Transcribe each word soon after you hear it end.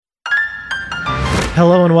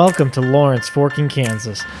Hello and welcome to Lawrence Forking,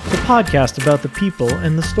 Kansas, the podcast about the people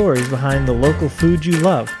and the stories behind the local food you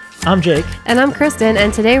love. I'm Jake. And I'm Kristen,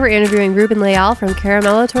 and today we're interviewing Ruben Leal from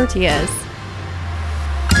Caramello Tortillas.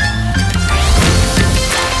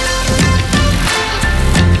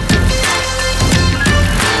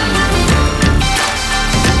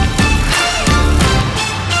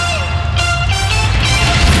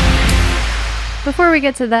 Before we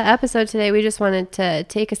get to the episode today, we just wanted to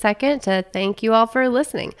take a second to thank you all for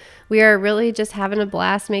listening. We are really just having a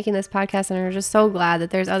blast making this podcast, and we're just so glad that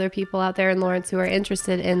there's other people out there in Lawrence who are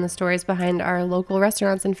interested in the stories behind our local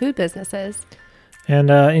restaurants and food businesses.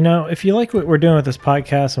 And, if you like what we're doing with this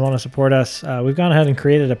podcast and want to support us, we've gone ahead and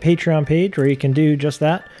created a Patreon page where you can do just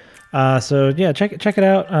that. Check it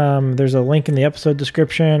out. There's a link in the episode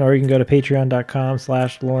description, or you can go to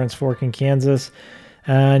patreon.com/Lawrence Forking, Kansas.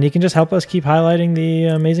 And you can just help us keep highlighting the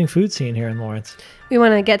amazing food scene here in Lawrence. We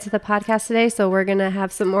want to get to the podcast today, so we're going to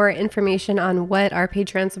have some more information on what our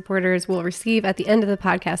Patreon supporters will receive at the end of the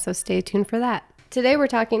podcast, so stay tuned for that. Today we're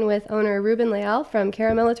talking with owner Ruben Leal from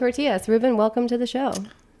Caramello Tortillas. Ruben, welcome to the show.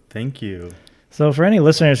 Thank you. So for any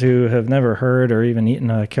listeners who have never heard or even eaten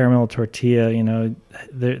a Caramello tortilla,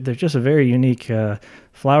 they're just a very unique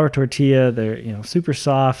flour tortilla. They're super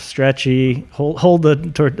soft, stretchy. Hold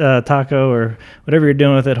the taco or whatever you're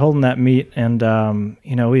doing with it, holding that meat. And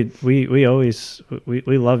we always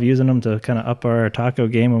love using them to kind of up our taco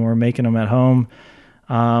game when we're making them at home.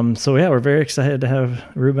 We're very excited to have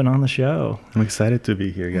Ruben on the show. I'm excited to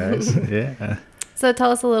be here, guys. Yeah. So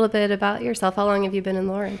tell us a little bit about yourself. How long have you been in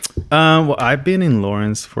Lawrence? I've been in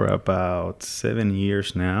Lawrence for about 7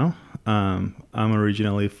 years now. I'm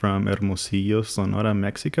originally from Hermosillo, Sonora,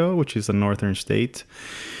 Mexico, which is a northern state.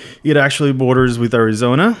 It actually borders with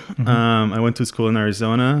Arizona. Mm-hmm. I went to school in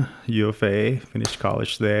Arizona, U of A, finished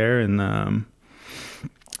college there. And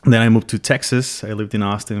then I moved to Texas. I lived in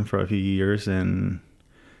Austin for a few years. And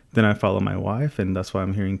then I followed my wife. And that's why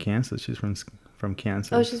I'm here in Kansas. She's from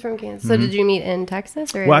Kansas. Oh, she's from Kansas. So did you meet in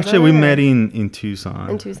Texas? Or well, actually, we met in Tucson.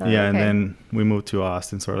 In Tucson, yeah, okay. And then we moved to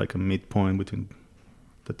Austin, sort of like a midpoint between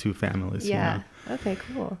the two families. Yeah. Okay,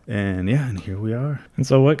 cool. And here we are. And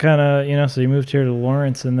so what kind of, so you moved here to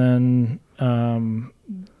Lawrence, and then, where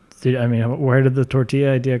did the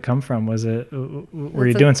tortilla idea come from? Was it, were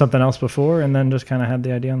you doing something else before and then just kind of had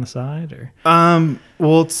the idea on the side, or?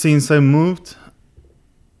 Well, since I moved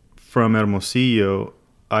from Hermosillo,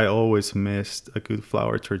 I always missed a good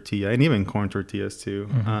flour tortilla, and even corn tortillas too.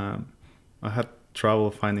 Mm-hmm. I had trouble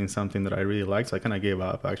finding something that I really liked, so I kind of gave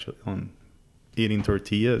up actually on eating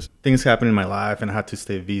tortillas. Things happened in my life, and I had to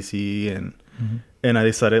stay busy, and I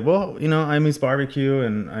decided, I miss barbecue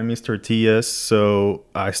and I miss tortillas, so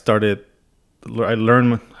I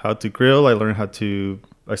learned how to grill. I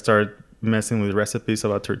started messing with recipes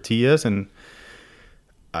about tortillas, and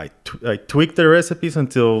I tweaked the recipes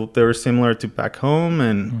until they were similar to back home,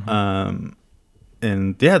 and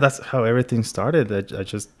that's how everything started. I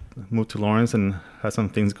just moved to Lawrence and had some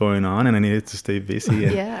things going on, and I needed to stay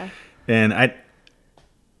busy. And I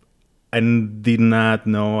did not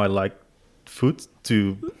know I liked food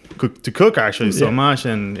to cook actually so much,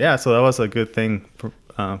 and so that was a good thing for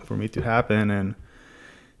me to happen, and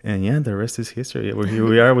the rest is history. Here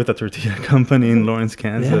we are with a tortilla company in Lawrence,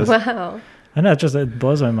 Kansas. Wow. I know, it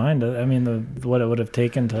blows my mind. I mean, what it would have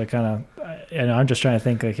taken to kind of, I'm just trying to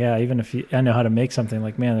think even if I know how to make something,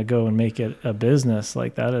 to go and make it a business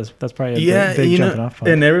like that's probably a big jumping off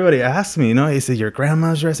point. And everybody asks me, is it your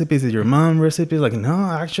grandma's recipe? Is it your mom's recipe? Like, no,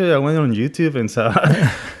 actually I went on YouTube and saw,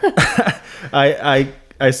 I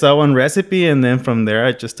saw one recipe, and then from there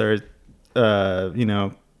I just started,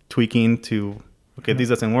 tweaking to, this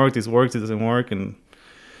doesn't work, this works, it doesn't work. And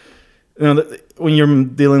when you're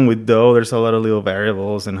dealing with dough, there's a lot of little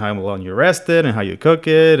variables in how long you rest it and how you cook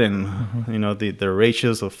it, and the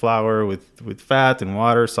ratios of flour with fat and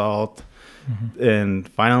water, salt, and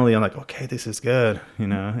finally I'm like, okay, this is good,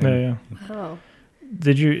 Wow.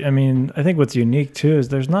 Did you? I think what's unique too is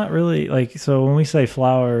there's not really so when we say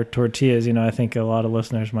flour tortillas, I think a lot of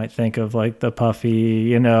listeners might think of the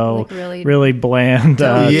puffy, really bland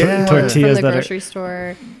tortillas from the that grocery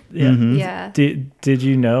store. Yeah. Mm-hmm. Yeah. Did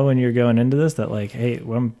you know when you're going into this that hey,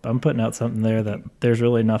 I'm putting out something there that there's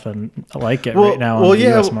really nothing like it right now on the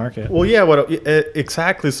U.S. market? Well, yeah,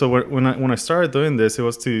 exactly. So when I started doing this, it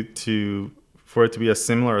was for it to be as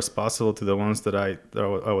similar as possible to the ones that I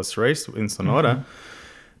was raised in Sonora,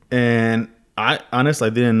 and I honestly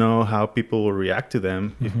didn't know how people will react to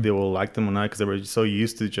them, if they will like them or not, because they were so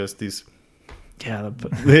used to just these,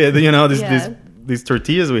 these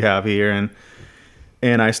tortillas we have here,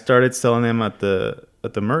 and I started selling them at the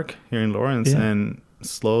Merc here in Lawrence, and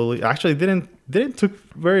slowly. Actually, didn't took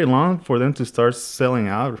very long for them to start selling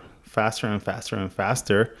out faster and faster and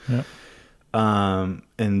faster. Yeah.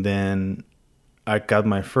 And then I got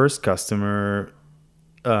my first customer,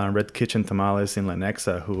 Red Kitchen Tamales in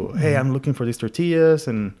Lenexa, who, hey, I'm looking for these tortillas,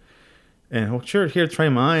 and oh, sure, here, try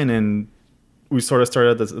mine. And we sort of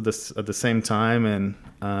started at the same time, and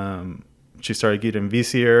she started getting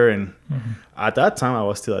busier. And at that time, I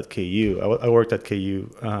was still at KU. I worked at KU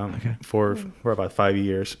for about 5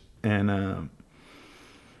 years, and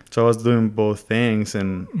so I was doing both things.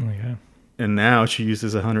 And Okay. and now she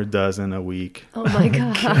uses 100 dozen a week. Oh my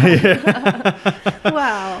God.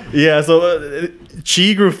 Wow. Yeah, so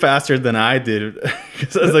she grew faster than I did.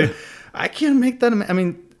 Because I was like, I can't make that. I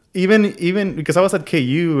mean, even because I was at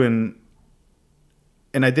KU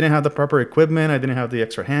and I didn't have the proper equipment, I didn't have the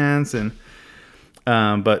extra hands, and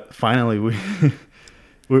but finally we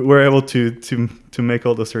were able to make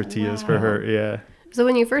all those tortillas for her. Yeah. So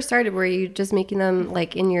when you first started, were you just making them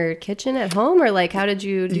like in your kitchen at home, or like how did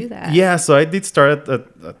you do that? Yeah, so I did start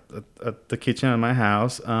at the kitchen at my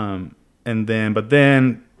house, and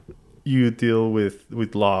then you deal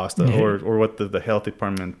with laws or what the health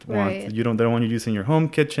department wants. Right. They don't want you using your home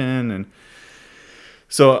kitchen, and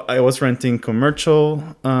so I was renting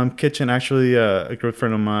commercial kitchen. Actually, a good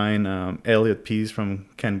friend of mine, Elliot Pease from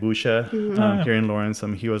Kanbusha, here in Lawrence,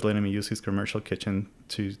 he was letting me use his commercial kitchen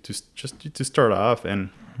to start off, and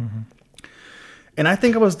I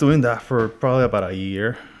think I was doing that for probably about a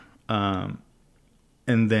year, and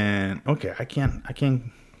then I can't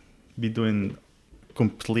be doing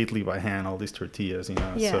completely by hand all these tortillas,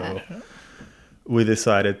 Yeah. So we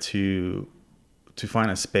decided to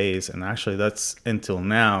find a space, and actually that's until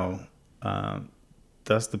now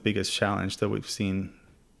that's the biggest challenge that we've seen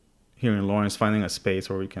here in Lawrence, finding a space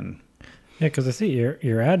where we can. Yeah, because I see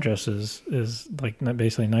your address is like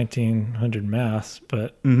basically 1900 Mass,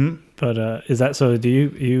 but is that so? Do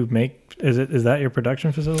you make is that your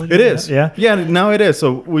production facility? It is. Yeah. Now it is.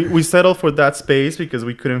 So we settled for that space because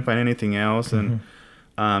we couldn't find anything else, and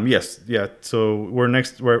so we're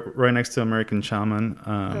right next to American Shaman.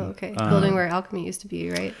 Okay. Building where Alchemy used to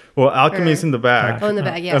be, right? Well, Alchemy is in the back. Oh, in the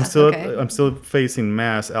back. Yeah. I'm still facing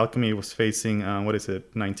Mass. Alchemy was facing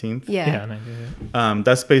 19th. Yeah.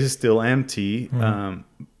 That space is still empty,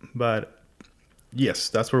 but yes,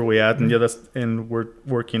 that's where we're at, and we're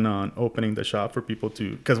working on opening the shop for people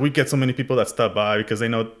to, because we get so many people that stop by because they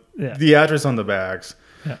know the address on the bags.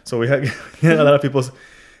 Yeah. So we had a lot of people.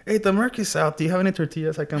 Hey, the Murky's out. Do you have any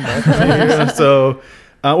tortillas I can buy from you? So,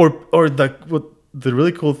 the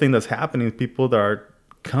really cool thing that's happening, people that are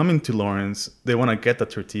coming to Lawrence, they want to get the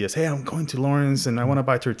tortillas. Hey, I'm going to Lawrence and I want to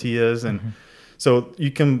buy tortillas, and so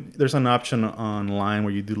there's an option online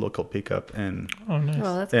where you do local pickup, and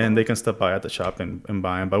that's and cool. they can stop by at the shop and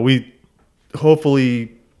buy them. But we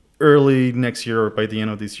hopefully early next year, or by the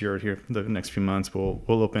end of this year, here the next few months, we'll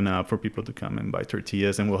open up for people to come and buy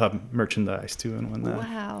tortillas, and we'll have merchandise too and whatnot.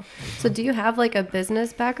 Wow. So do you have like a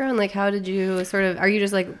business background? Like how did you are you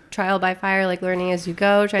just like trial by fire, like learning as you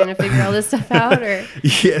go, trying to figure all this stuff out, or?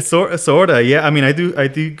 Yeah, sorta. Yeah, I mean, I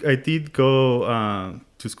did go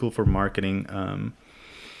to school for marketing,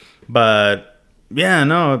 but yeah,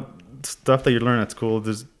 no, stuff that you learn at school,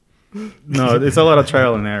 it's a lot of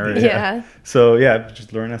trial and error. Yeah. So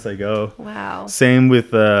just learn as I go. Wow. Same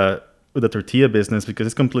with the tortilla business, because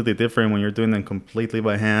it's completely different when you're doing them completely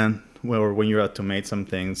by hand, or when you're out to make some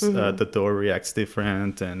things. The dough reacts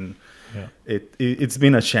different, and it's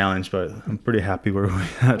been a challenge, but I'm pretty happy where we're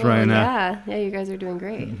at right now. Yeah, you guys are doing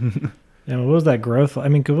great. Yeah, what was that growth? I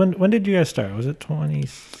mean, when did you guys start? Was it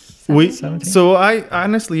 2017? So I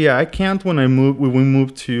honestly, I can't. When we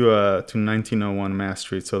moved to 1901 Mass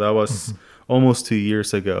Street, so that was almost 2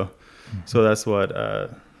 years ago. So that's what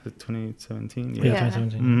 2017. Yeah,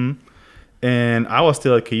 2017. And I was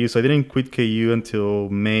still at KU, so I didn't quit KU until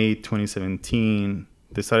May 2017.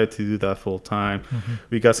 Decided to do that full time.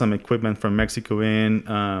 We got some equipment from Mexico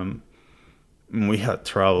in. We had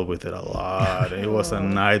trouble with it a lot. It was a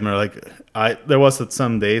nightmare. There was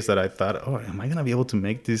some days that I thought, oh, am I gonna be able to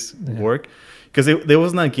make this work? Because they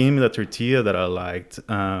was not giving me the tortilla that I liked.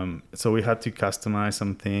 So we had to customize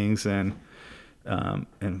some things, and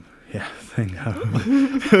thank God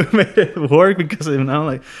we made it work, because now I'm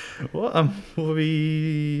like, well, we'll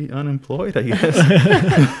be unemployed, I guess.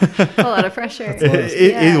 A lot of pressure. It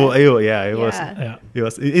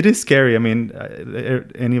is scary. I mean,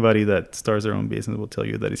 anybody that starts their own business will tell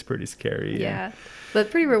you that it's pretty scary. Yeah. But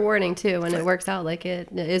pretty rewarding too when it works out like it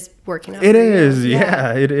is working out. It is,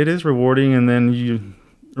 it is rewarding, and then you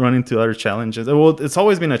run into other challenges. Well, it's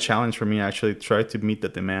always been a challenge for me, actually, try to meet the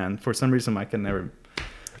demand. For some reason, I can never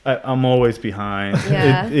I'm always behind.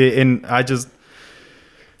 Yeah. And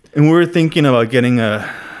we're thinking about getting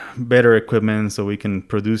a better equipment so we can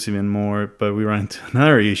produce even more, but we run into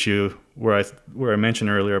another issue where I mentioned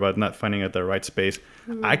earlier about not finding at the right space.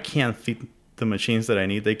 I can't fit the machines that I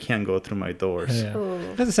need. They can't go through my doors. Yeah.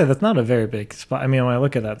 Ooh. As I said, that's not a very big spot. I mean, when I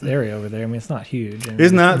look at that area over there, I mean, it's not huge. I mean,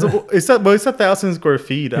 It's not. It's 1,000 square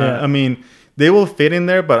feet. Yeah. I mean, they will fit in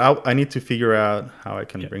there, but I need to figure out how I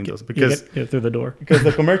can bring those because get through the door. because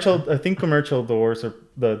the commercial doors are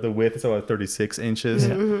the width is about 36 inches.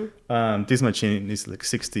 This machine is like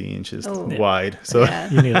 60 inches wide. So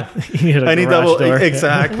Yeah. You need a I need garage double door.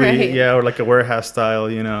 exactly. Right. Yeah, or like a warehouse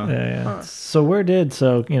style. You know. Yeah. Huh. So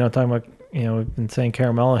talking about, we've been saying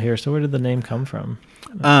Caramello here. So where did the name come from?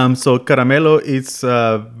 So Caramello, it's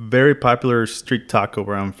a very popular street taco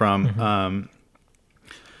where I'm from.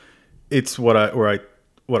 It's what I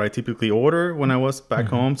typically order when I was back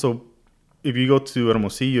home. So if you go to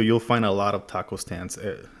Hermosillo, you'll find a lot of taco stands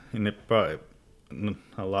in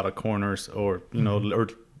a lot of corners or or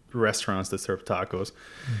restaurants that serve tacos.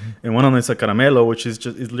 And one of them is a Caramello, which is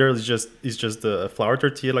just a flour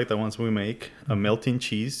tortilla like the ones we make, a melting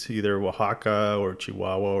cheese, either Oaxaca or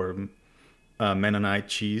Chihuahua or Mennonite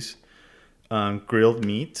cheese, grilled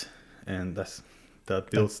meat, and that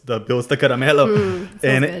builds the Caramello.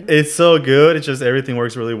 And it's so good. It's just everything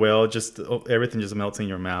works really well. Just everything just melts in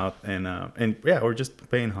your mouth, and yeah, we're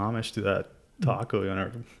just paying homage to that taco,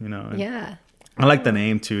 and Yeah. I like the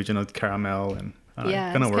name too, caramel, and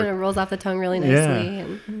Yeah. It kind kind of rolls off the tongue really nicely. Yeah.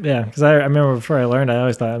 And Yeah, because I remember before I learned, I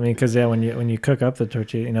always thought, because when you cook up the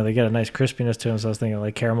tortilla, they get a nice crispiness to them. So I was thinking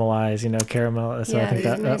like caramelized, caramel. So I think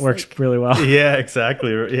that nice, works like- really well. Yeah,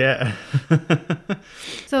 exactly. Yeah.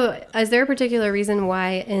 So, is there a particular reason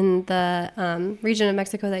why in the region of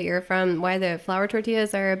Mexico that you're from, why the flour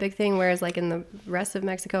tortillas are a big thing, whereas like in the rest of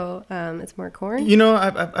Mexico, it's more corn?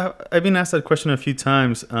 I've been asked that question a few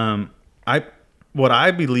times. What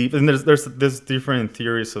I believe, and there's different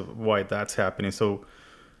theories of why that's happening. So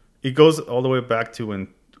it goes all the way back to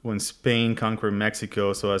when Spain conquered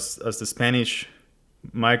Mexico. So as the Spanish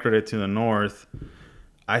migrated to the north,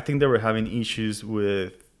 I think they were having issues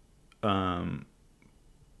with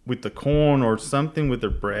the corn or something with their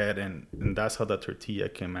bread, and that's how the tortilla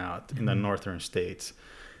came out in the northern states.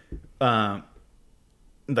 The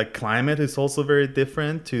climate is also very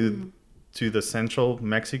different to the central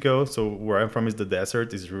Mexico. So where I'm from is the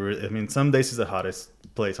desert. Is really, some days is the hottest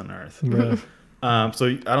place on earth. Yeah.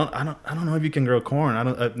 So I don't know if you can grow corn.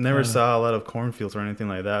 I've never saw a lot of cornfields or anything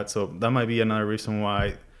like that. So that might be another reason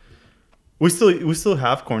why we still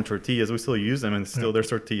have corn tortillas. We still use them, and still there's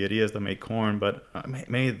tortillerias that make corn. But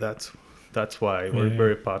maybe that's why we're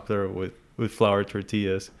very popular with flour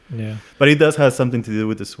tortillas. Yeah. But it does have something to do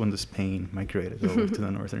with this when the Spain migrated over to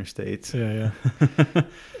the northern states. Yeah.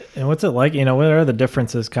 And what's it like? What are the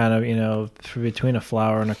differences kind of, between a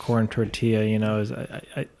flour and a corn tortilla? Is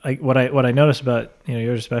what I notice about,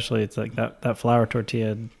 yours especially, it's like that flour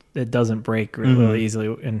tortilla, it doesn't break really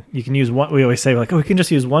easily. And you can use one, we always say like, we can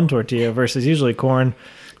just use one tortilla versus usually corn.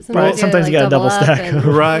 Sometimes you got to double stack.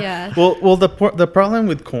 Right. Yeah. Well, the problem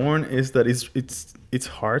with corn is that it's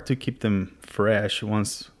hard to keep them fresh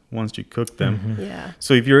once you cook them. Yeah.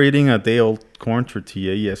 So if you're eating a day-old corn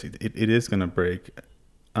tortilla, yes, it is gonna break.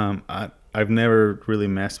 I've never really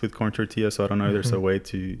messed with corn tortillas, so I don't know if there's a way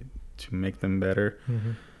to make them better.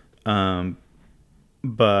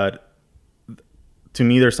 But to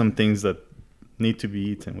me, there's some things that need to be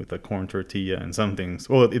eaten with a corn tortilla, and some things,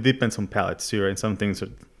 well, it depends on palates too, right? And some things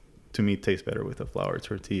to me taste better with a flour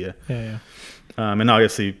tortilla. Yeah. And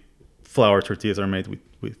obviously, flour tortillas are made with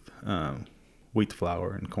wheat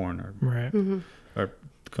flour and corn, are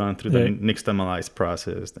gone through the nixtamalized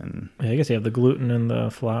process. And I guess you have the gluten in the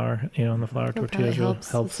flour, and the flour tortillas helps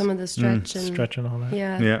helps some of the stretch and all that.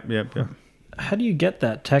 Yeah. Yeah. How do you get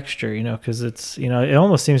that texture? Because it's it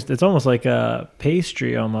almost seems it's almost like a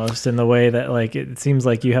pastry almost in the way that like it seems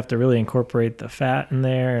like you have to really incorporate the fat in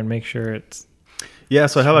there and make sure it's. Yeah,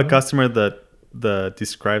 so I have a customer that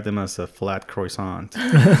described them as a flat croissant,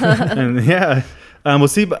 and we'll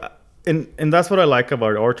see. But and that's what I like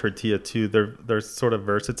about our tortilla too. They're sort of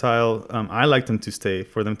versatile. I like them to stay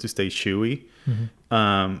chewy,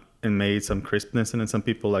 and made some crispness in it. Some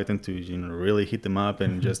people like them to really heat them up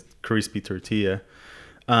and just crispy tortilla.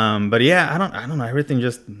 But yeah, I don't know. Everything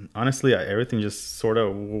just sort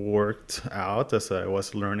of worked out as I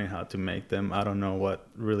was learning how to make them. I don't know what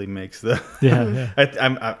really makes the.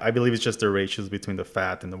 I believe it's just the ratios between the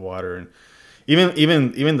fat and the water, and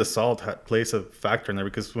even the salt plays a factor in there,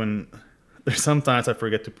 because when there's sometimes I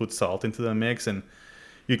forget to put salt into the mix, and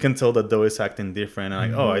you can tell the dough is acting different.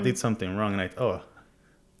 And I did something wrong, and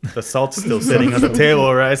the salt's still sitting on the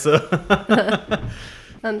table, right? So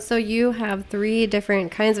So you have 3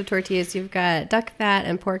 different kinds of tortillas. You've got duck fat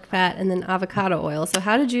and pork fat and then avocado oil. So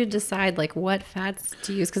how did you decide like what fats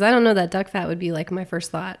to use? Because I don't know that duck fat would be like my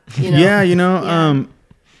first thought. You know? Yeah, Yeah.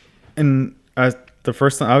 and the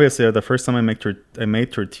first time, obviously, the first time I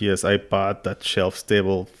made tortillas, I bought that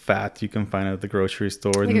shelf-stable fat you can find at the grocery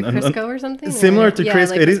store. Like a Crisco or something? Similar or? to Yeah, Crisco.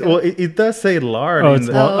 like It is. Crisco. Well, it does say lard. Oh, in it's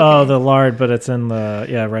the- okay. the lard, but it's in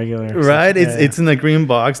the regular. Right, section. it's in the green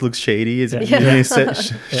box. Looks shady. It's Yeah. been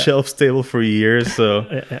shelf stable for years. So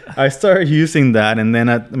Yeah. I started using that, and then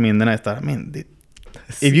I thought,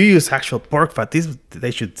 if you use actual pork fat,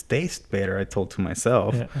 they should taste better. I told to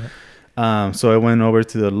myself. Yeah. So I went over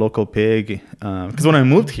to the local pig because when I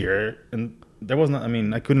moved here, and there was not.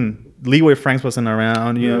 I couldn't. Leeway Franks wasn't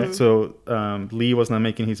around, you know. So Lee was not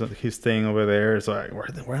making his thing over there. So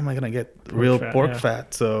where am I gonna get real pork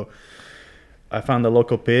fat? So I found the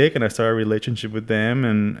local pig and I started a relationship with them,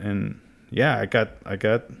 and yeah, I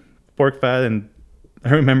got pork fat, and I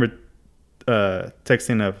remember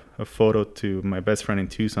texting a photo to my best friend in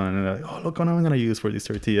Tucson, and they're like, oh, look what I'm gonna use for these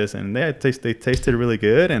tortillas, and they tasted really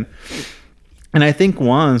good, and I think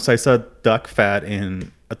once I saw duck fat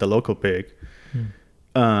at the local pig,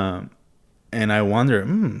 and I wonder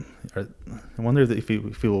if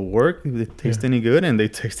it will work, if they taste any good, and they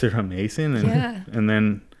tasted amazing, and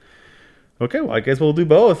then okay, well, I guess we'll do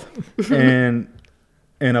both. and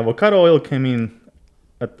avocado oil came in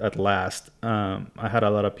at last. I had a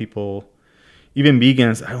lot of people, even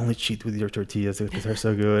vegans, I only cheat with your tortillas because they're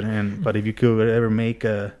so good. But if you could ever make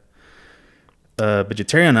a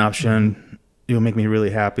vegetarian option, it would make me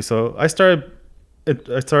really happy. So I started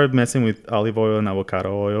messing with olive oil and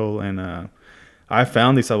avocado oil, and I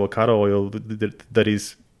found this avocado oil that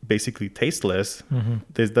is basically tasteless.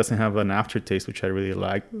 This doesn't have an aftertaste, which I really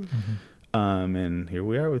like. And here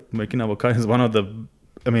we are with making avocado. It's one of the,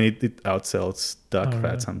 it outsells duck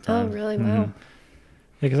fat sometimes. Oh, really? Wow.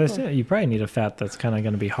 Yeah, because you probably need a fat that's kind of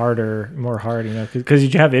going to be more hard, you know, because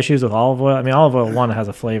you have issues with olive oil. Olive oil, one, has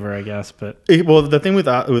a flavor, I guess, but... Well, the thing with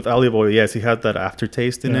olive oil, yes, it had that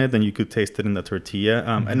aftertaste in it, and you could taste it in the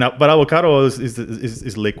tortilla. But avocado oil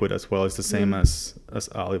is liquid as well. It's the same as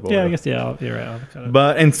olive oil. Yeah, I guess, you're right, avocado.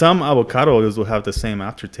 But some avocado oils will have the same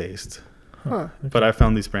aftertaste. Huh. Okay. But I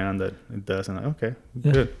found this brand that it does, and good.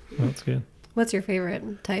 Well, that's good. What's your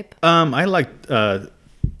favorite type? I like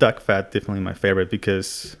duck fat, definitely my favorite,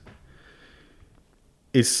 because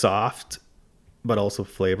it's soft but also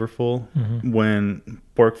flavorful. When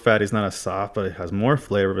pork fat is not as soft, but it has more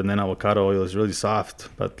flavor, and then avocado oil is really soft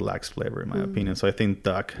but lacks flavor, in my opinion. So I think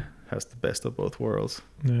duck has the best of both worlds.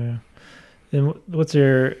 Yeah. And what's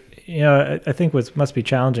your, I think what must be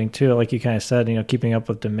challenging too, like you kind of said, keeping up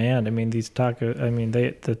with demand. These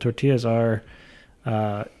the tortillas are,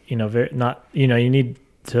 very not, you need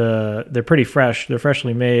to, they're pretty fresh. They're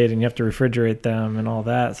freshly made, and you have to refrigerate them and all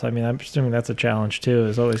that. So, I'm assuming that's a challenge too,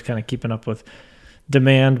 is always kind of keeping up with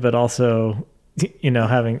demand, but also,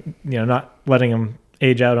 having, not letting them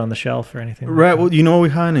age out on the shelf or anything. Right. Well, we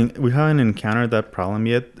haven't encountered that problem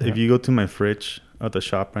yet. Yeah. If you go to my fridge at the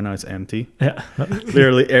shop right now, it's empty. Yeah.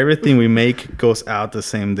 Literally everything we make goes out the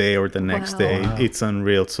same day or the next day. Wow. It's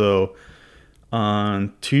unreal. So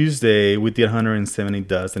on Tuesday, we did 170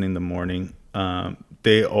 dozen in the morning.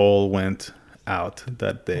 They all went out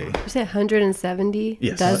that day. You said 170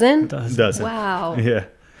 yes. dozen? Dozen. Wow. Yeah.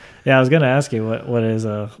 Yeah, I was gonna ask you what does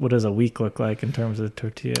a week look like in terms of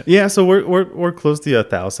tortilla? Yeah, so we're close to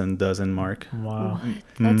 1,000 dozen mark. Wow, what?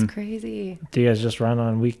 That's crazy. Do you guys just run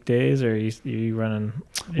on weekdays, or you running?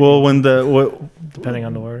 Well, depending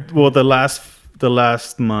on the order. Well, the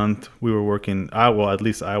last month we were working. At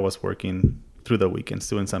least I was working through the weekends,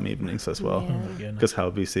 doing some evenings as well, because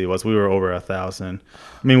how busy it was. We were over 1,000.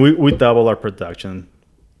 We doubled our production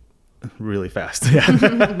really fast.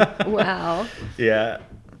 Yeah. Wow. Yeah.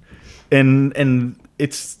 And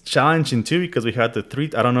it's challenging too, because we had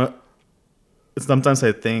I don't know, sometimes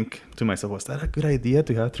I think to myself, was that a good idea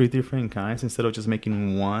to have 3 different kinds instead of just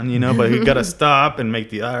making one, but you gotta stop and make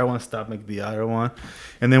the other one, make the other one.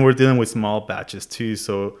 And then we're dealing with small batches too,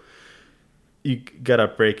 so you gotta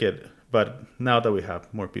break it. But now that we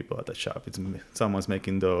have more people at the shop, someone's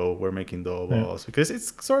making dough, we're making dough balls, because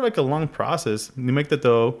it's sort of like a long process. You make the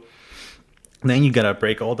dough, then you gotta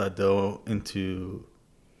break all that dough into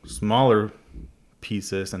smaller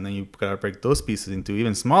pieces, and then you gotta break those pieces into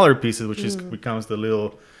even smaller pieces, which becomes the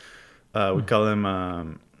little we call them a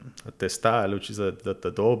testal, which is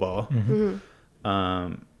the dough ball,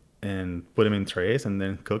 and put them in trays and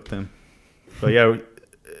then cook them. But yeah,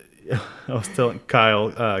 I was telling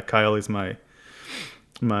Kyle is my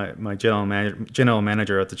my general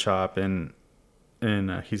manager at the shop, and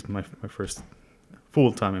he's my first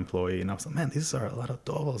full-time employee, and I was like, man, these are a lot of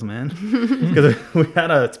doubles, man, because we had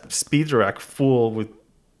a speed rack full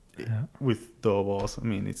with doubles. I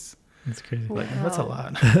mean, it's crazy. like that's a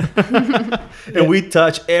lot. And we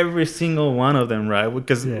touch every single one of them, right?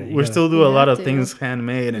 Because we still do a lot of things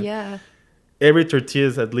handmade, and every tortilla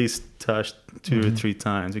is at least touched 2 or 3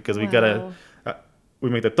 times, because we gotta. We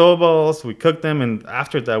make the dough balls, we cook them, and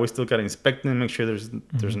after that, we still gotta inspect them, make sure there's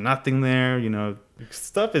nothing there. You know,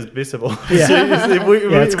 stuff is visible. Yeah, so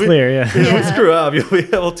it's clear. Yeah, if we screw up, you'll be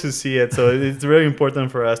able to see it. So it's very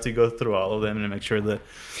important for us to go through all of them and make sure that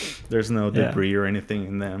there's no debris or anything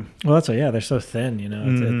in them. Well, that's they're so thin. You know,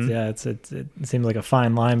 it seems like a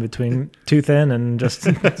fine line between too thin and just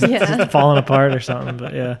falling apart or something.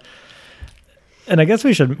 But yeah. And I guess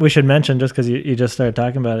we should mention, just because you just started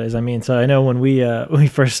talking about it, so I know when we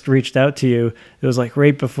first reached out to you, it was like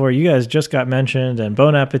right before you guys just got mentioned, and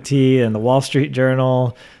Bon Appetit and the Wall Street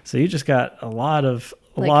Journal. So you just got a lot of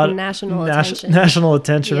national attention. National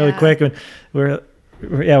attention really quick. And we're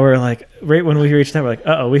like, right when we reached out, we're like,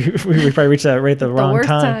 we probably reached out right the wrong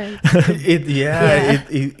time. It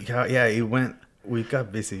went. We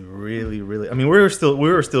got busy really, really. I mean, we were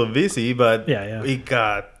still busy, but we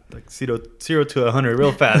got like 0 to 100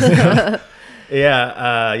 real fast. You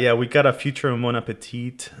know? We got a feature on Bon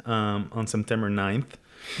Appetit on September 9th.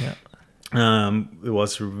 It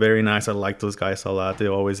was very nice. I like those guys a lot.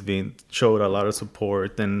 They've always showed a lot of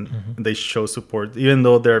support, and they show support even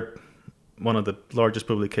though they're one of the largest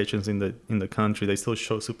publications in the country. They still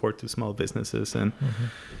show support to small businesses, and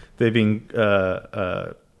they've been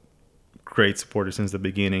great supporters since the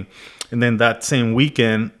beginning. And then that same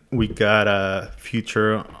weekend, we got a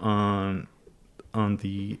feature on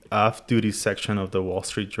the off-duty section of the Wall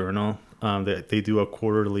Street Journal. They do a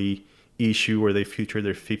quarterly issue where they feature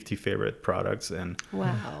their 50 favorite products, and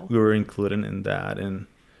we were included in that. And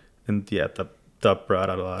that brought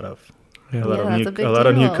out a lot of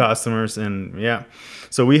new customers, and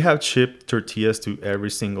so we have shipped tortillas to every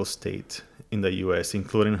single state in the U.S.,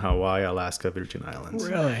 including Hawaii, Alaska, Virgin Islands.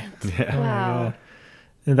 Really? Yeah. Wow.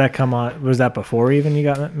 Did that come on? Was that before even you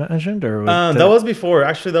got mentioned, or that was before?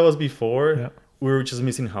 Actually, that was before. Yeah. We were just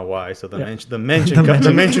missing Hawaii, so the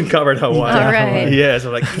mention covered Hawaii. All right. Yeah,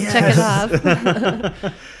 so like check it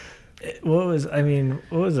off. What was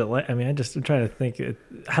it like? I mean, I'm trying to think.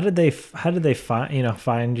 How did they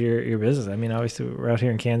find your business? I mean, obviously we're out here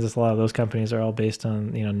in Kansas. A lot of those companies are all based on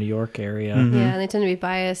New York area. Yeah, and they tend to be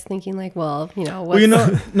biased, thinking like, what's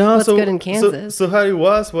good in Kansas. So how it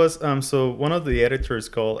was so one of the editors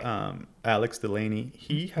called Alex Delaney.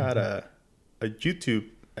 He had a YouTube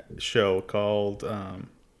show called can't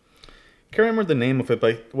remember the name of it,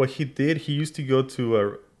 but what he did, he used to go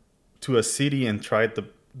to a city and try the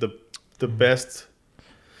best.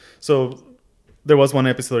 So there was one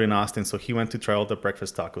episode in Austin, so he went to try all the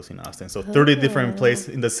breakfast tacos in Austin. So 30 different places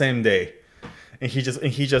in the same day, and he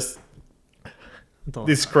just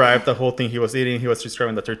described the whole thing he was eating. He was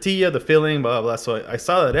describing the tortilla, the filling, blah blah blah. So I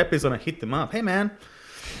saw that episode and I hit him up. Hey man,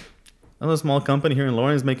 I'm a small company here in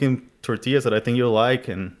Lawrence making tortillas that I think you'll like.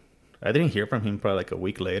 And I didn't hear from him probably like a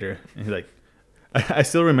week later. And he's like, I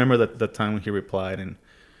still remember that time when he replied, and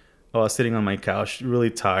I was sitting on my couch really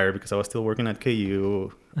tired because I was still working at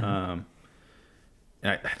KU. And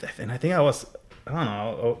I think I was, I don't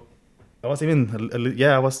know, I was even,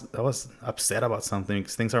 I was upset about something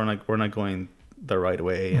because things were not going the right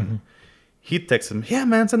way. And he texted me, yeah,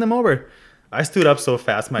 man, send them over. I stood up so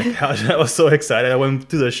fast on my couch. I was so excited. I went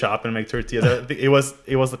to the shop and make tortillas. It was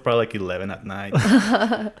probably like 11 at night.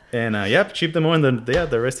 And shipped them over. And then,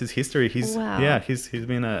 the rest is history. He's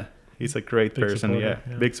been he's a great big person. Supporter,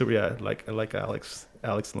 big super. Yeah, I like Alex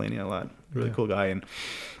Delaney a lot. Really cool guy.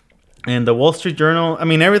 And the Wall Street Journal, I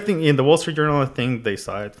mean, everything in the Wall Street Journal, I think they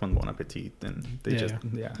saw it from Bon Appetit, and they just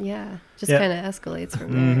kind of escalates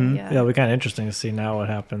from there. It'll be kind of interesting to see now what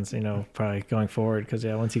happens, probably going forward, because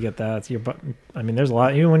once you get that, there's a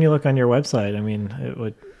lot. Even when you look on your website, I mean, it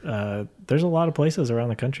would. There's a lot of places around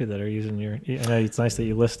the country that are using your. I know it's nice that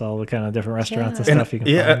you list all the kind of different restaurants and stuff you can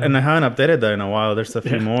find. And I haven't updated that in a while. There's a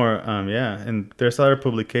few more. And there's other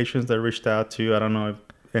publications that reached out to. I don't know if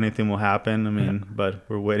anything will happen. I mean, but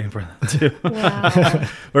we're waiting for that too. Wow.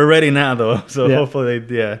 We're ready now though. So hopefully,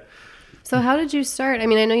 So how did you start? I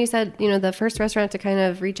mean, I know you said, the first restaurant to kind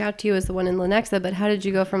of reach out to you is the one in Lenexa, but how did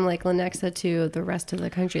you go from like Lenexa to the rest of the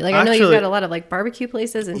country? Like, I know you've got a lot of like barbecue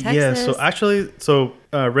places in Texas. Yeah. So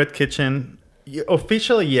Red Kitchen,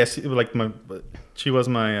 officially, yes. She was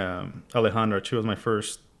my, Alejandra, she was my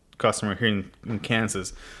first customer here in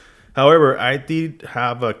Kansas. However, I did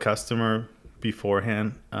have a customer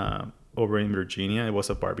beforehand over in Virginia. It was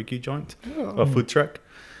a barbecue joint, Oh. a food truck.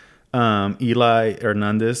 Eli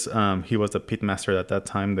Hernandez, he was the pit master at that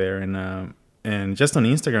time there, and just on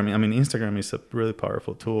Instagram. I mean, Instagram is a really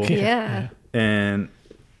powerful tool. Yeah. And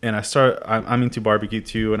I'm into barbecue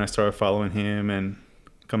too, and I started following him and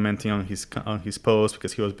commenting on his posts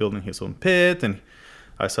because he was building his own pit, and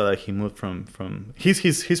I saw that he moved from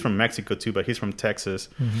he's from Mexico too, but he's from Texas,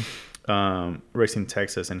 raised in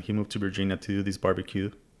Texas, and he moved to Virginia to do this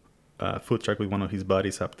barbecue food truck with one of his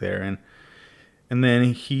buddies up there, and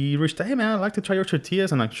then he reached out, hey man, I'd like to try your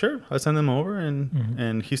tortillas. I'm like, sure, I'll send them over,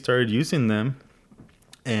 and he started using them,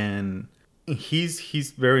 and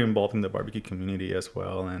he's very involved in the barbecue community as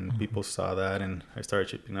well, and people saw that, and I started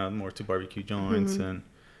shipping out more to barbecue joints, and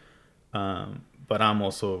but I'm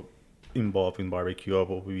also involved in barbecue. I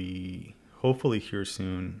will be hopefully here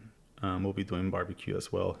soon. We'll be doing barbecue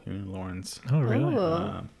as well here in Lawrence. Oh, really?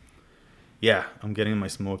 Oh. Yeah, I'm getting my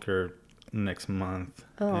smoker next month.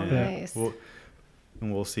 Oh, and nice.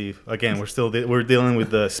 We'll see. Again, we're dealing with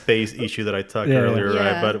the space issue that I talked Yeah. earlier,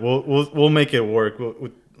 Yeah. right? But we'll make it work.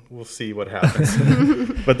 We'll see what happens.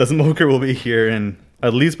 But the smoker will be here, and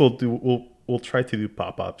at least we'll try to do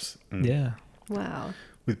pop-ups. Yeah. Wow.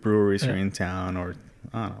 With breweries here Yeah. in town, or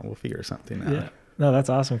I don't know, we'll figure something out. Yeah. No, that's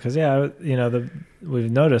awesome. Cause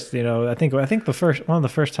we've noticed, I think one of the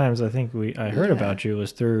first times I heard Yeah. about you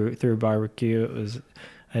was through barbecue. It was,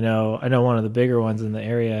 I know one of the bigger ones in the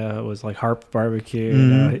area was like Harp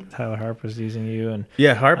Barbecue. Tyler Harp was using you, and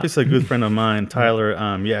Yeah, Harp is a good friend of mine. Tyler,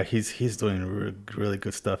 he's doing really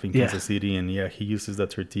good stuff in Yeah. Kansas City, and he uses the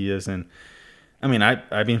tortillas. And I mean,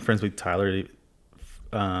 I've been friends with Tyler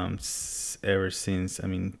ever since. I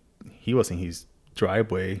mean, he was in his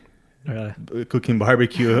driveway cooking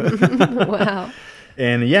barbecue. Wow.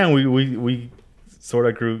 And we sort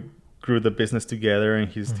of grew the business together, and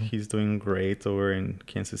he's doing great over in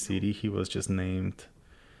Kansas City. He was just named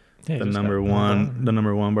the number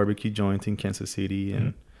one barbecue joint in Kansas City,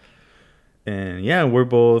 and we're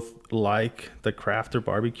both like the crafter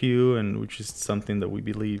barbecue, and which is something that we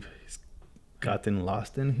believe has gotten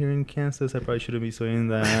lost in here in Kansas. I probably shouldn't be saying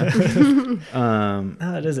that.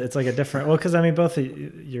 No, it is. It's like a different. Well, because I mean,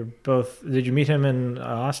 you're both. Did you meet him in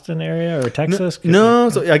Austin area or Texas? No.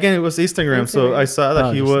 So again, it was Instagram. So I saw that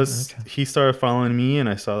Okay. he started following me, and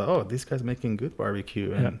I saw that this guy's making good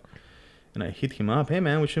barbecue, and I hit him up. Hey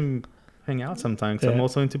man, we should hang out sometime. 'Cause I'm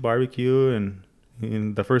also into barbecue, and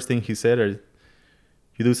the first thing he said is,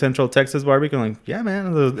 "You do Central Texas barbecue?" I'm like, "Yeah,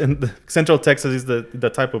 man." And the Central Texas is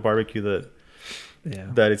the type of barbecue that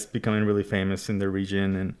is becoming really famous in the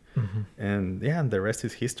region, and the rest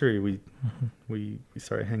is history. We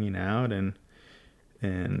started hanging out, and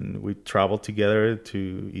we traveled together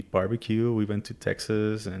to eat barbecue. We went to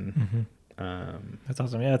Texas, and that's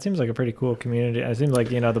awesome. Yeah, it seems like a pretty cool community. It seems like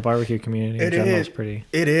the barbecue community in general is pretty.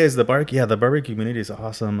 It is the barbecue. Yeah, the barbecue community is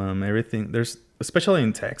awesome. Everything there's, especially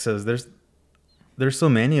in Texas, there's so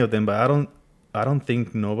many of them, but I don't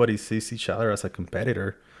think nobody sees each other as a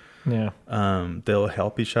competitor. Yeah. They'll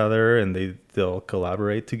help each other, and they'll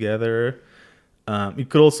collaborate together. It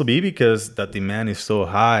could also be because the demand is so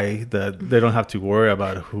high that they don't have to worry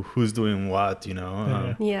about who's doing what,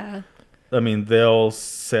 Yeah. I mean, they'll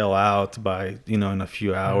sell out by, in a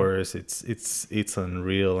few hours. It's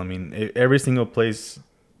unreal. I mean, every single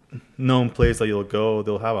known place that you'll go,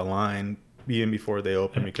 they'll have a line even before they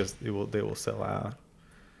open because they will sell out.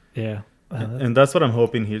 Yeah. And that's what I'm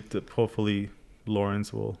hoping here. Hopefully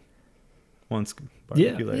Lawrence will once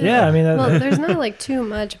barbecue like yeah. I mean, well, there's not like too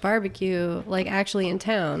much barbecue like actually in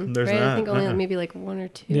town, There's right? not, I think only maybe like one or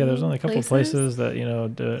two. Yeah, there's only a couple places that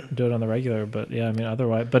do it on the regular, but yeah, I mean,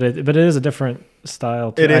 otherwise, but it is a different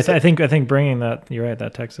style too. It is. I think bringing that, you're right,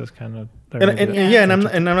 that Texas kind of.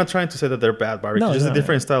 And I'm not trying to say that they're bad barbecue. No, It's just a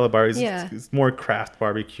different style of barbecue. Yeah. It's more craft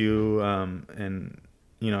barbecue, and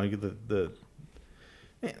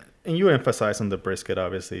and you emphasize on the brisket.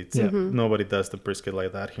 Obviously, nobody does the brisket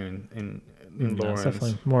like that here in Lawrence. It's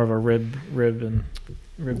definitely more of a rib and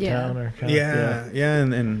town or kind of,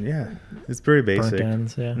 and it's very basic. burnt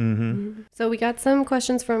ends, yeah. So we got some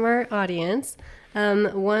questions from our audience.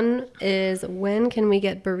 One is, when can we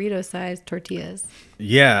get burrito-sized tortillas?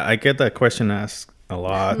 Yeah, I get that question asked a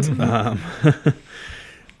lot.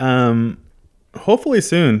 Hopefully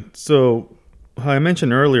soon. So, how I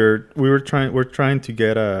mentioned earlier, we were trying to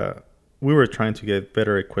get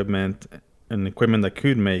better equipment, and equipment that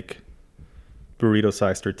could make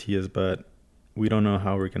burrito-sized tortillas, but we don't know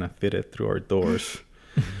how we're gonna fit it through our doors.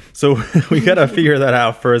 So we gotta figure that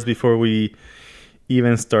out first before we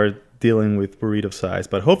even start dealing with burrito size.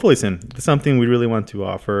 But hopefully soon. It's something we really want to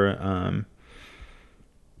offer.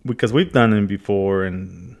 because we've done them before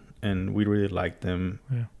and we really like them.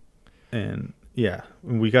 Yeah. And yeah,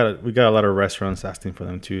 we got a lot of restaurants asking for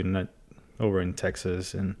them too, not over in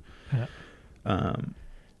Texas and. Yeah.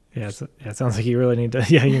 It sounds like you really need to.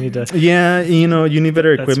 Yeah, you need to. Yeah, you need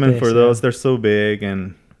better That equipment space, for those. yeah. They're so big,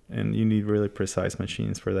 and you need really precise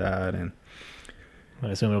machines for that. And I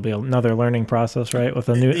assume it'll be another learning process, right? With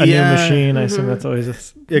a new machine, I assume that's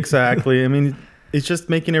always exactly. I mean, it's just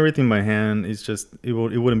making everything by hand. It's just it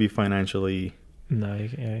wouldn't be financially. no.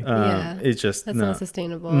 It's just That's not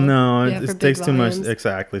sustainable. No, Yeah, for it big takes too much. volumes.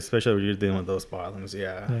 Exactly, especially when you're dealing with those volumes.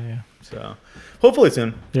 Yeah. Yeah. So hopefully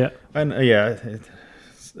soon. Yeah. And I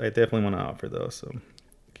definitely want to offer those. So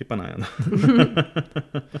keep an eye on them.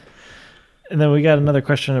 And then we got another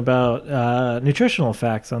question about nutritional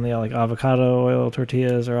facts on the like avocado oil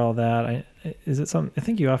tortillas or all that. Is it something? I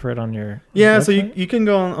think you offer it on your Yeah, so website? you can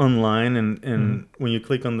go online and when you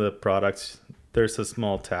click on the products, there's a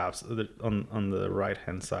small tabs on the right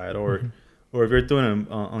hand side, or if you're doing it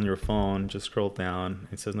on your phone, just scroll down.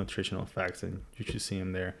 It says nutritional facts, and you should see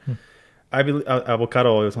them there. I believe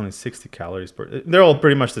avocado oil is only 60 calories per. They're all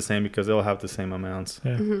pretty much the same because they all have the same amounts.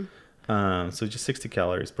 Yeah. So just 60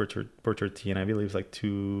 calories per tortilla, and I believe it's like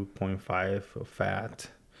 2.5 of fat,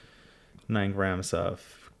 9 grams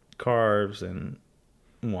of carbs, and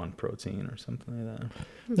 1 protein or something like that.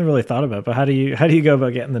 Never really thought about it, but how do you go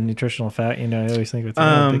about getting the nutritional fat? I always think it's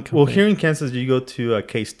a big company. Well, here in Kansas, you go to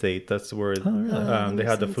K-State. That's where really? they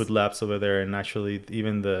have the sense. food labs over there, and actually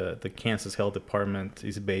even the Kansas Health Department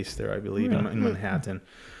is based there, I believe, Really? in Manhattan.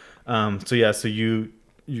 So you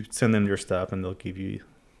send them your stuff, and they'll give you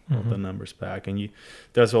all the numbers back, and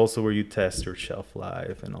that's also where you test your shelf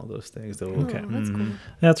life and all those things. Okay. That's cool.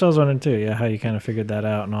 That's what I was wondering too. Yeah, how you kind of figured that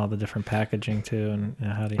out and all the different packaging too, and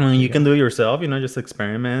how do you? You can do it yourself, just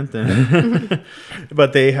experiment. And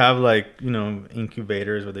but they have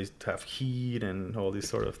incubators where they have heat and all these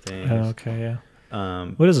sort of things. Oh, okay, yeah.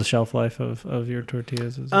 What is the shelf life of your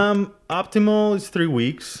tortillas? Optimal is 3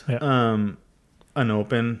 weeks. Yeah.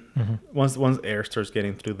 Unopened. Once air starts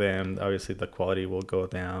getting through them, obviously the quality will go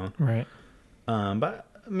down. Right. But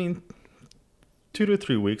I mean, 2 to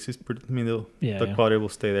 3 weeks is pretty. I mean, the quality will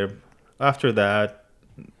stay there. After that,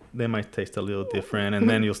 they might taste a little different, and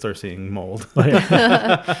then you'll start seeing mold.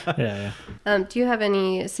 Yeah. Do you have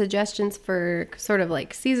any suggestions for sort of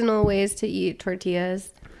like seasonal ways to eat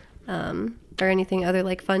tortillas, or anything other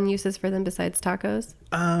like fun uses for them besides tacos?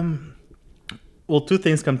 Well, 2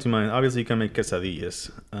 things come to mind. Obviously, you can make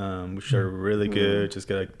quesadillas, which are really good. Just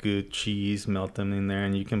get a good cheese, melt them in there,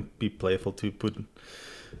 and you can be playful to put.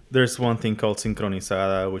 There's one thing called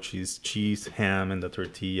sincronizada, which is cheese, ham, and the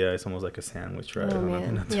tortilla. It's almost like a sandwich, right? Oh,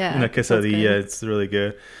 man. In a quesadilla, it's really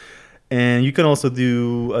good. And you can also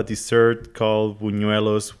do a dessert called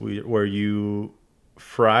buñuelos, where you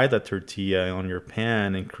fry the tortilla on your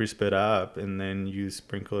pan and crisp it up, and then you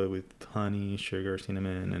sprinkle it with honey, sugar,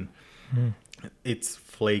 cinnamon, and it's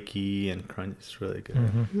flaky and crunchy. It's really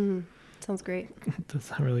good. Sounds great.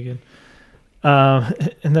 That's really good.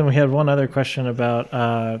 And then we had one other question about,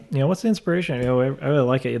 what's the inspiration? I really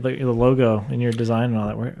like it. The logo and your design and all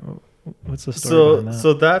that. What's the story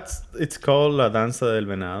behind that? It's called La Danza del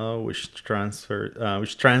Venado, which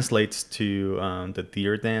translates to the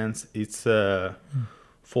deer dance. It's a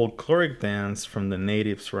folkloric dance from the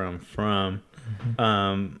natives where I'm from.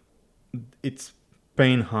 It's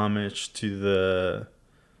paying homage to the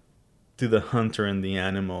hunter and the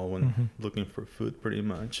animal when looking for food, pretty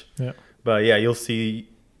much. Yeah. But yeah, you'll see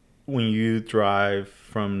when you drive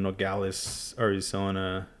from Nogales,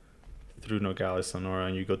 Arizona, through Nogales, Sonora,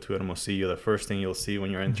 and you go to Hermosillo, the first thing you'll see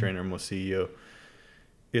when you're entering Hermosillo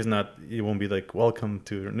is it won't be like welcome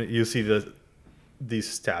to. You see this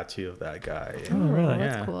statue of that guy. Oh, really?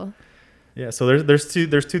 That's cool. Yeah, so there's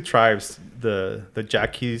two tribes, the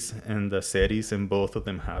Yaquis and the Seris, and both of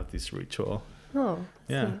them have this ritual. Oh,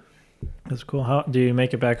 Yeah. sweet. That's cool. How do you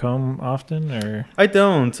make it back home often, or? I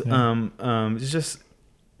don't. Yeah. It's just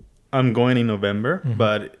I'm going in November,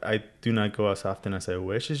 but I do not go as often as I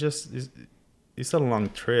wish. It's a long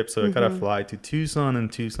trip, so I gotta fly to Tucson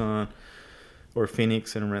or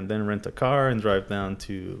Phoenix and then rent a car and drive down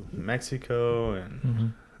to Mexico,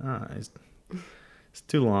 and it's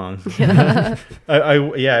too long.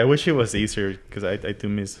 I wish it was easier because I do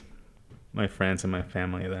miss my friends and my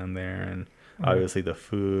family down there, and obviously the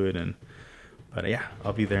food but yeah,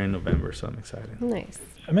 I'll be there in November, so I'm excited. Nice.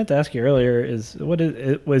 I meant to ask you earlier,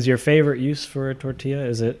 was your favorite use for a tortilla?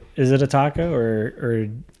 Is it a taco or?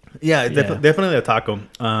 Yeah, definitely a taco.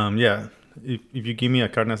 Yeah, if you give me a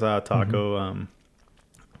carne asada taco,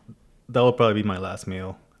 that will probably be my last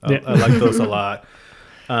meal. I like those a lot.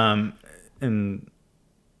 And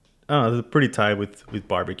Oh, they're pretty tied with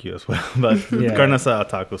barbecue as well. But Yeah. carne asada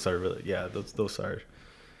tacos are really, those are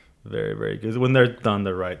very, very good when they're done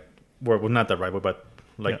the right, well, not the right way, but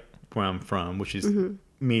like where I'm from, which is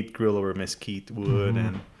meat grilled over mesquite wood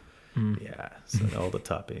and so all the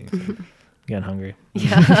toppings. Getting hungry.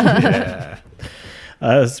 Yeah.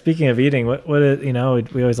 Speaking of eating, what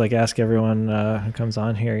we always like ask everyone who comes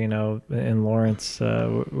on here, in Lawrence,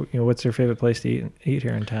 what's your favorite place to eat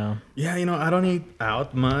here in town? Yeah, I don't eat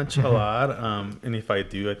out much a lot, and if I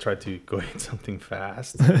do, I try to go eat something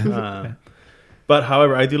fast. But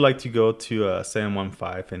however, I do like to go to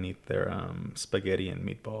 715 and eat their spaghetti and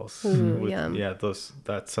meatballs. Ooh, yum. Yeah,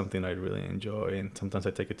 that's something I really enjoy, and sometimes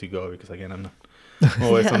I take it to go because again I'm not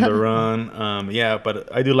always on the run.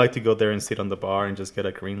 But I do like to go there and sit on the bar and just get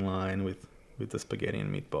a green line with the spaghetti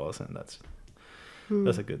and meatballs, and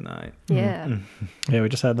that's a good night. Yeah. Yeah, we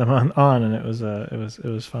just had them on, and it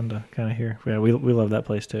was fun to kind of hear. Yeah, we love that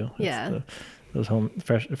place too. Yeah. Those home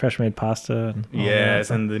fresh made pasta and all Yes,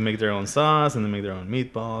 that. and they make their own sauce and they make their own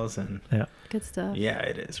meatballs, and Good stuff. yeah,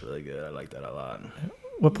 it is really good. I like that a lot.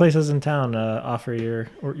 What places in town offer your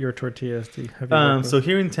tortillas? Have you worked So with?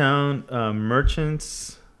 here in town,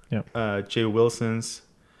 Merchants, Yep. Jay Wilson's,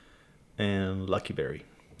 and Lucky Berry.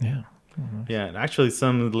 Yeah. Oh, nice. Yeah, and actually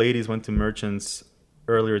some ladies went to Merchants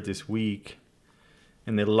earlier this week,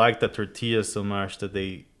 and they liked the tortillas so much that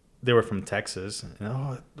they were from Texas.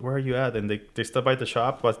 And, where are you at? And they stopped by the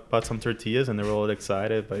shop, bought some tortillas, and they were all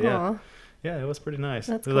excited. But Aw. it was pretty nice.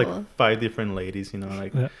 That's There's cool. like 5 different ladies,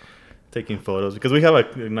 taking photos because we have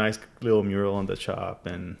a nice little mural on the shop,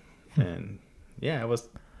 and that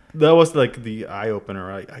was like the eye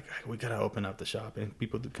opener. Like we gotta open up the shop and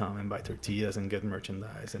people to come and buy tortillas and get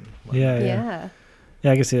merchandise and whatnot. Yeah.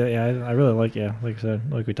 Yeah, I can see that. Yeah, I really like. Yeah, like I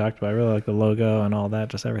said, like we talked about, I really like the logo and all that.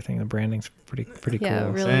 Just everything. The branding's pretty Yeah,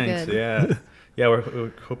 cool. really Thanks. good. Yeah, yeah.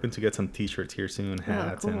 We're hoping to get some T-shirts here soon,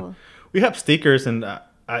 hats, cool. and we have stickers. And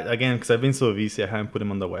again, because I've been so busy, I haven't put them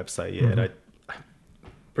on the website yet. I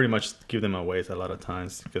pretty much give them away a lot of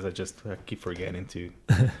times because I keep forgetting to.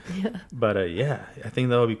 But I think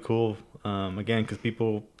that would be cool. Again, because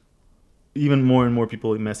even more and more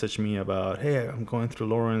people message me about, hey, I'm going through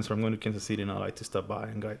Lawrence or I'm going to Kansas City and I'd like to stop by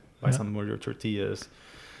and buy some more of your tortillas.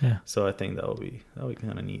 Yeah. So I think that would be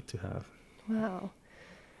kind of neat to have. Wow.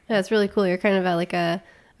 Yeah, it's really cool. You're kind of at like a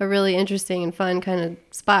really interesting and fun kind of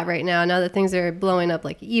spot right now. Now that things are blowing up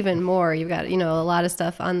like even more, you've got, a lot of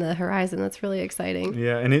stuff on the horizon. That's really exciting.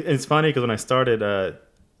 Yeah. And it's funny because when I started,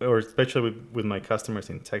 or especially with my customers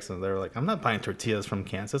in Texas, they were like, I'm not buying tortillas from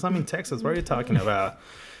Kansas. I'm in Texas. What are you talking about?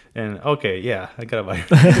 And okay, I gotta buy.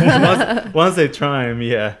 once they try them,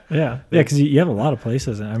 Because you have a lot of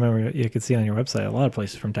places, and I remember you could see on your website a lot of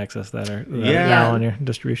places from Texas that are now on your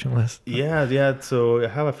distribution list. Yeah. So I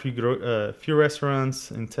have a few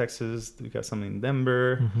restaurants in Texas. We got some in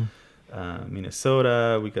Denver,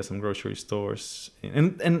 Minnesota. We got some grocery stores,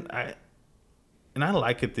 and I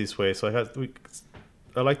like it this way. So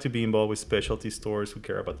I like to be involved with specialty stores who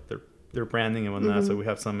care about their branding and whatnot. So we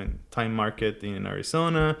have some in Time Market in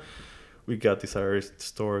Arizona. We got this other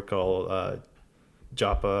store called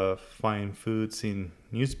Joppa Fine Foods in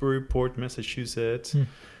Newburyport, Massachusetts.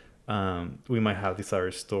 We might have this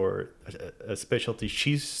other store, a specialty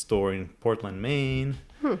cheese store in Portland, Maine.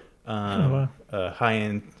 A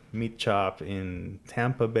high-end meat shop in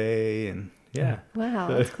Tampa Bay, and Wow,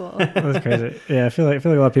 that's cool. That's crazy. Yeah, I feel like a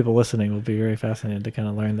lot of people listening will be very fascinated to kind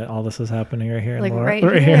of learn that all this is happening right here in Like Lawrence.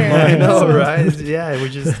 right here. I know, right? Yeah, we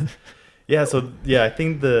just I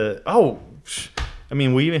think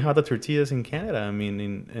we even had the tortillas in Canada. I mean,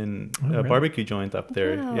 in a really? barbecue joint up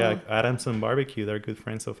there. Wow. Yeah, Adamson Barbecue. They're good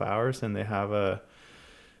friends of ours, and they have a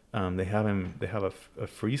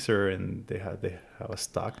freezer, and they have a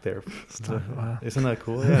stock there. Wow. Isn't that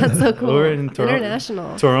cool? Yeah. That's so cool. We're in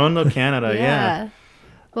International. Toronto, Canada. Yeah.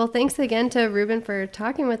 Well, thanks again to Ruben for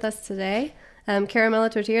talking with us today. Caramella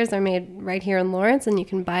tortillas are made right here in Lawrence, and you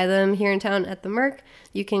can buy them here in town at the Merc.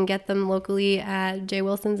 You can get them locally at Jay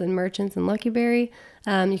Wilson's and Merchants and Lucky Berry.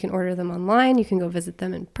 You can order them online. You can go visit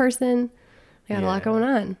them in person. They got a lot going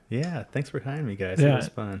on. Yeah, thanks for having me, guys. Yeah. It was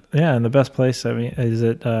fun. Yeah, and the best place, I mean, is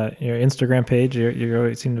it your Instagram page? You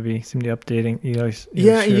always seem to be updating. You always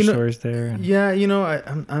share stories there. And... Yeah,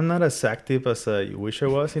 I'm not as active as I wish I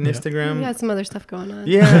was in Instagram. You got some other stuff going on.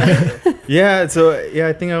 Yeah, yeah. So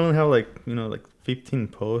I think I only have like 15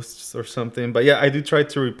 posts or something. But I do try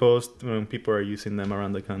to repost when people are using them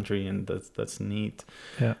around the country, and that's neat.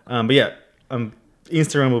 Yeah.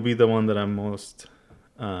 Instagram will be the one that I'm most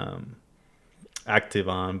active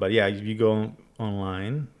on. But if you go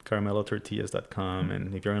online, caramellotortillas.com,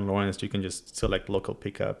 and if you're in Lawrence, you can just select local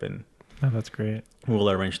pickup, and Oh, that's great. we'll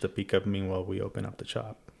arrange the pickup meanwhile we open up the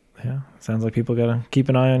shop. Yeah, sounds like people got to keep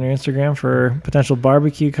an eye on your Instagram for potential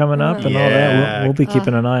barbecue coming up and all that. Yeah. We'll be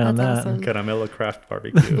keeping an eye on that's that. awesome. Caramello Craft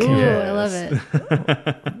Barbecue. Ooh, Yes. I love it.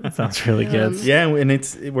 That sounds really good. Yeah, and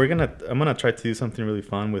I'm gonna try to do something really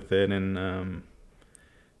fun with it, and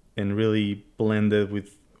really blend it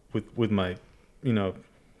with my,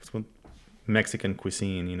 with Mexican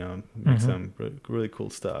cuisine. Make some really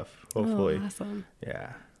cool stuff. Hopefully, Oh, awesome.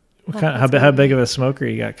 yeah. What Oh, kind, that's how really big good. of a smoker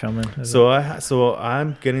you got coming? So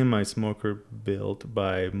I'm getting my smoker built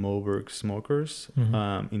by Moberg Smokers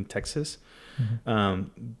in Texas.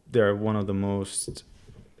 They're one of the most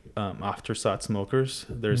after-shot smokers.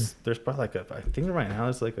 There's probably I think right now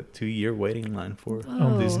there's like a 2-year waiting line for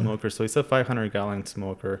these smokers. So it's a 500-gallon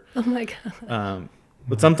smoker. Oh my god.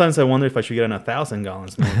 But sometimes I wonder if I should get an 1,000-gallon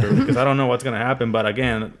smoker because I don't know what's gonna happen. But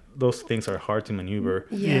again, those things are hard to maneuver.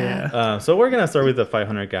 Yeah. So we're gonna start with the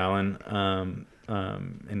 500-gallon.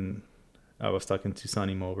 And I was talking to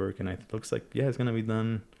Sonny Moberg, and it looks like it's gonna be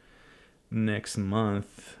done next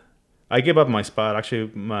month. I gave up my spot. Actually,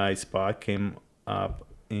 my spot came up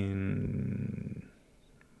in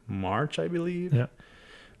March, I believe. Yeah.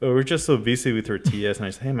 But we're just so busy with tortillas, and I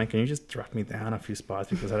said, "Hey man, can you just drop me down a few spots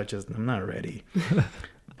because I'm not ready."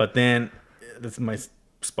 But then my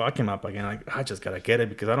spot came up again. I just gotta get it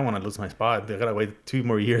because I don't want to lose my spot. I gotta wait 2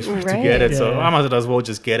 more years to get it. Yeah, So yeah. I might as well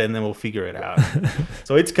just get it, and then we'll figure it out.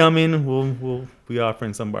 So it's coming. We'll be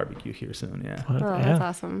offering some barbecue here soon. Yeah. Oh, Yeah. that's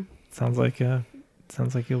awesome. Sounds like you'll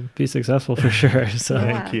be successful for sure. So,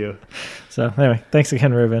 Yeah. Thank you. so anyway, thanks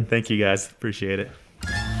again, Ruben. Thank you guys. Appreciate it.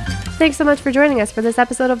 Thanks so much for joining us for this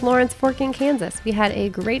episode of Lawrence Forking, Kansas. We had a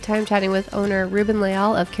great time chatting with owner Ruben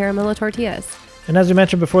Leal of Caramello Tortillas. And as we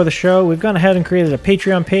mentioned before the show, we've gone ahead and created a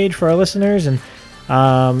Patreon page for our listeners. And,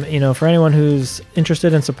 for anyone who's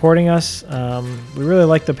interested in supporting us, we really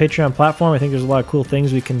like the Patreon platform. I think there's a lot of cool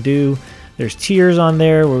things we can do. There's tiers on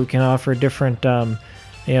there where we can offer different,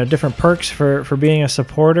 different perks for being a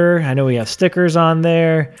supporter. I know we have stickers on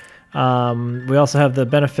there. We also have the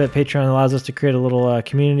benefit. Patreon allows us to create a little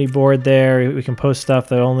community board there. We can post stuff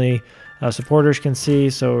that only supporters can see.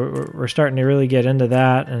 So we're starting to really get into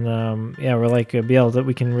that, and we're like be able to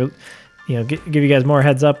we can give you guys more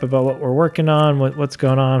heads up about what we're working on, what's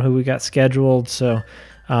going on, who we got scheduled. So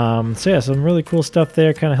some really cool stuff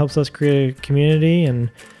there. Kind of helps us create a community. And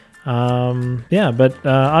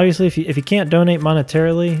obviously if you can't donate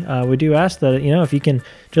monetarily, we do ask that if you can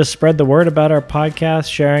just spread the word about our podcast,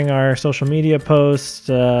 sharing our social media posts,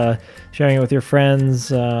 sharing it with your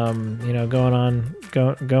friends, going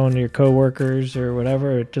to your coworkers or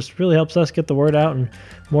whatever. It just really helps us get the word out, and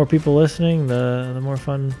more people listening, the more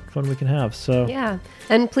fun we can have. So Yeah.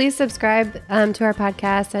 And please subscribe to our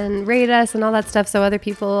podcast and rate us and all that stuff so other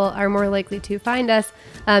people are more likely to find us.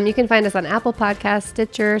 You can find us on Apple Podcasts,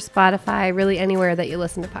 Stitcher, Spotify, really anywhere that you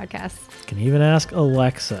listen to podcasts. you can even ask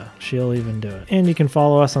Alexa. She'll even do it. And you can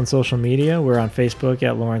follow us on social media. We're on Facebook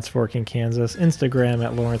at Lawrence Forking, Kansas, Instagram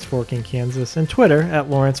at Lawrence Forking, Kansas, and Twitter at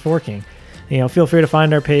Lawrence Forking. Feel free to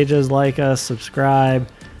find our pages, like us, subscribe,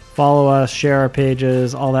 follow us, share our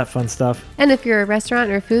pages, all that fun stuff. And if you're a restaurant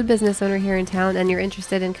or food business owner here in town and you're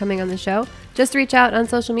interested in coming on the show, just reach out on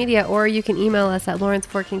social media, or you can email us at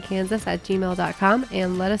lawrenceforkingkansas@gmail.com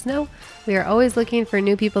and let us know. We are always looking for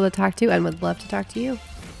new people to talk to and would love to talk to you.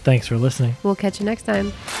 Thanks for listening. We'll catch you next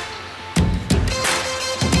time.